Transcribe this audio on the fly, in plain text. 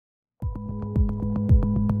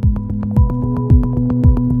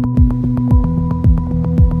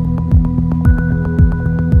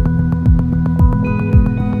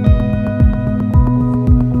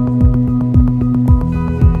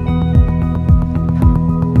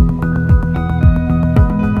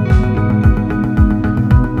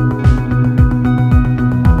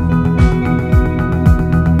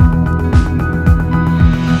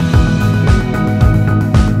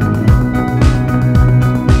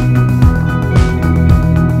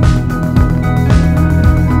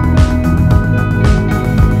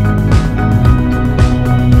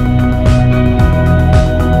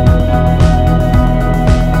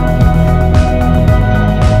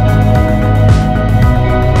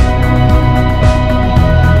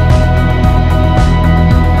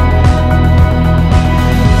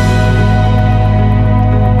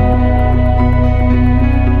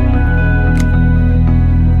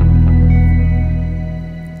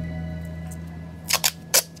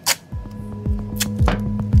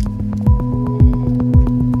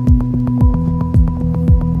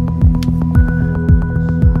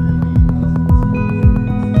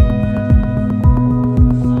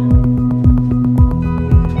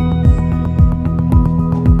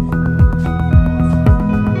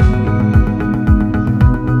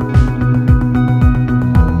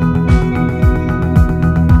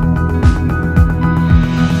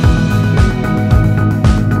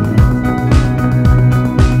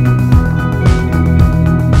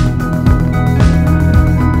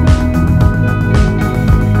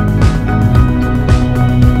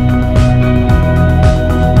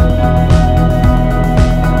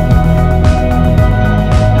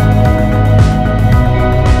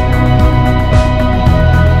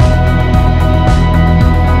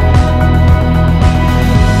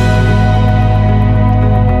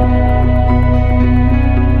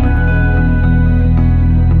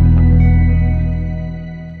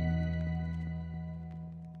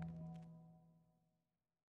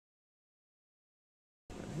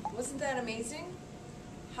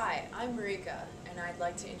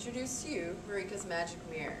to introduce to you Marika's Magic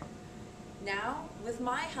Mirror. Now, with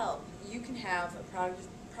my help, you can have a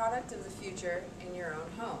product of the future in your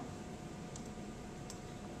own home.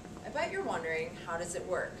 I bet you're wondering, how does it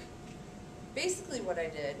work? Basically what I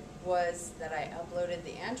did was that I uploaded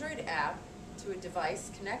the Android app to a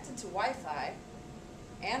device connected to Wi-Fi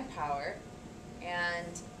and power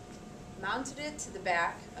and mounted it to the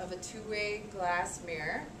back of a two-way glass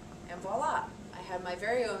mirror, and voila! I had my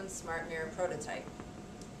very own smart mirror prototype.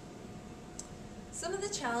 Some of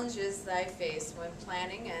the challenges that I faced when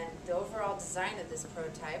planning and the overall design of this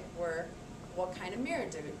prototype were, what kind of mirror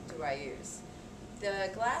do I use?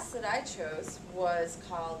 The glass that I chose was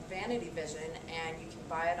called Vanity Vision, and you can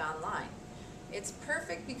buy it online. It's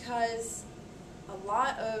perfect because a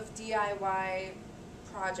lot of DIY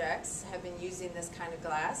projects have been using this kind of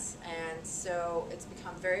glass, and so it's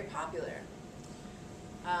become very popular.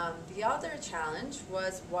 The other challenge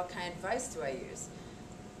was, what kind of device do I use?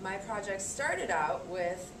 My project started out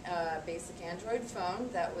with a basic Android phone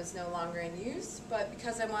that was no longer in use, but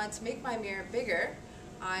because I wanted to make my mirror bigger,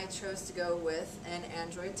 I chose to go with an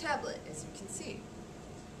Android tablet, as you can see.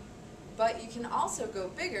 But you can also go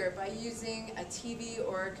bigger by using a TV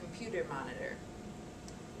or a computer monitor.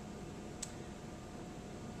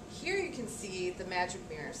 Here you can see the Magic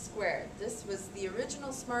Mirror squared. This was the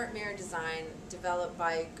original smart mirror design developed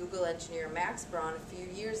by Google engineer Max Braun a few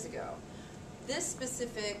years ago. This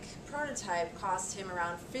specific prototype cost him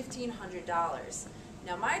around $1,500.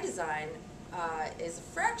 Now my design is a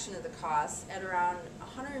fraction of the cost at around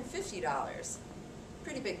 $150.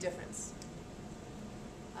 Pretty big difference.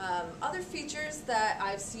 Other features that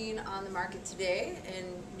I've seen on the market today in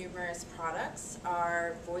numerous products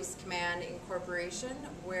are voice command incorporation,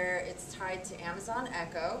 where it's tied to Amazon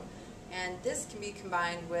Echo, and this can be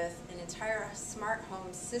combined with an entire smart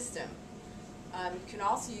home system. You can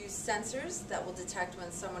also use sensors that will detect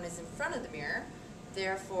when someone is in front of the mirror,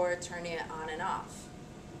 therefore turning it on and off.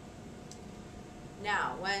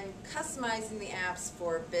 Now, when customizing the apps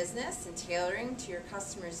for business and tailoring to your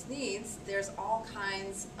customers' needs, there's all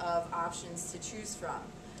kinds of options to choose from.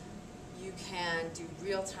 You can do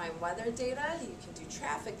real-time weather data, you can do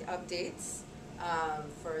traffic updates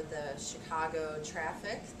for the Chicago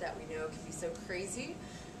traffic that we know can be so crazy,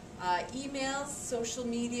 emails, social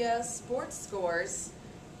media, sports scores,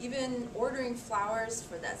 even ordering flowers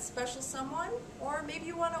for that special someone, or maybe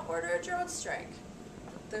you want to order a drone strike.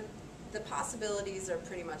 The possibilities are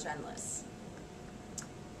pretty much endless.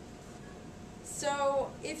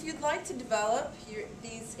 So if you'd like to develop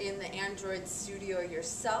these in the Android Studio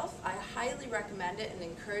yourself, I highly recommend it and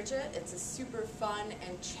encourage it. It's a super fun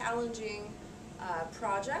and challenging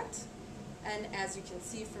project, and as you can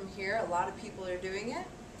see from here, a lot of people are doing it.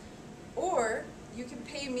 Or you can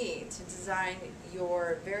pay me to design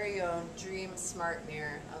your very own dream smart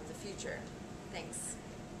mirror of the future. Thanks.